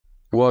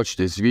Watch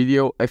this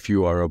video if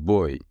you are a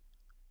boy.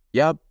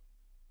 Yup,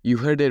 you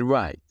heard it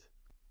right.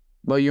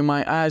 But you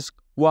might ask,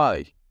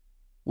 why?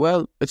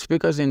 Well, it's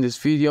because in this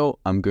video,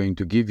 I'm going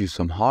to give you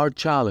some hard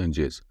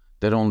challenges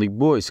that only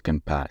boys can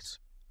pass.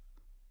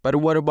 But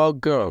what about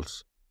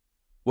girls?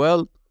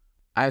 Well,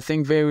 I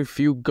think very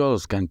few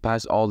girls can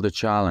pass all the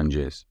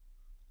challenges.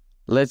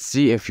 Let's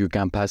see if you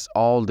can pass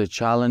all the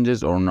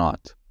challenges or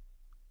not.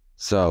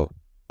 So,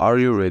 are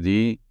you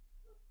ready?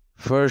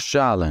 First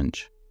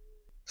challenge.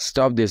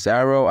 Stop this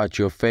arrow at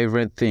your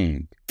favorite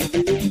thing.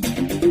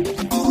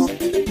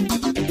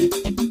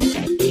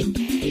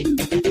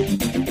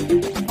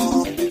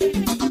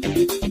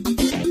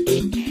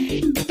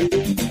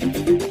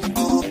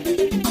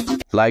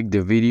 Like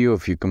the video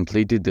if you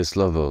completed this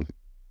level.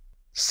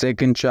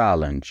 Second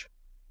challenge.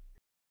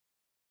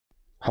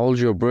 Hold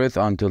your breath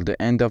until the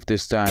end of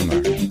this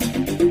timer.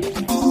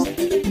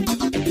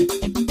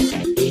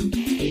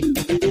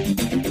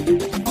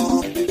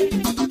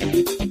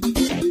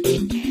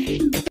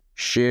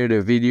 Share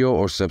the video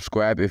or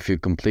subscribe if you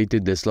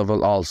completed this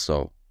level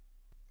also.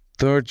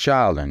 Third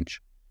challenge.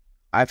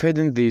 I've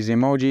hidden these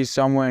emojis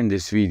somewhere in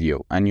this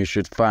video and you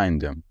should find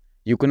them.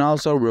 You can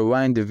also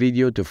rewind the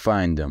video to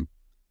find them.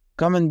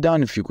 Comment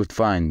down if you could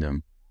find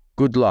them.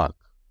 Good luck.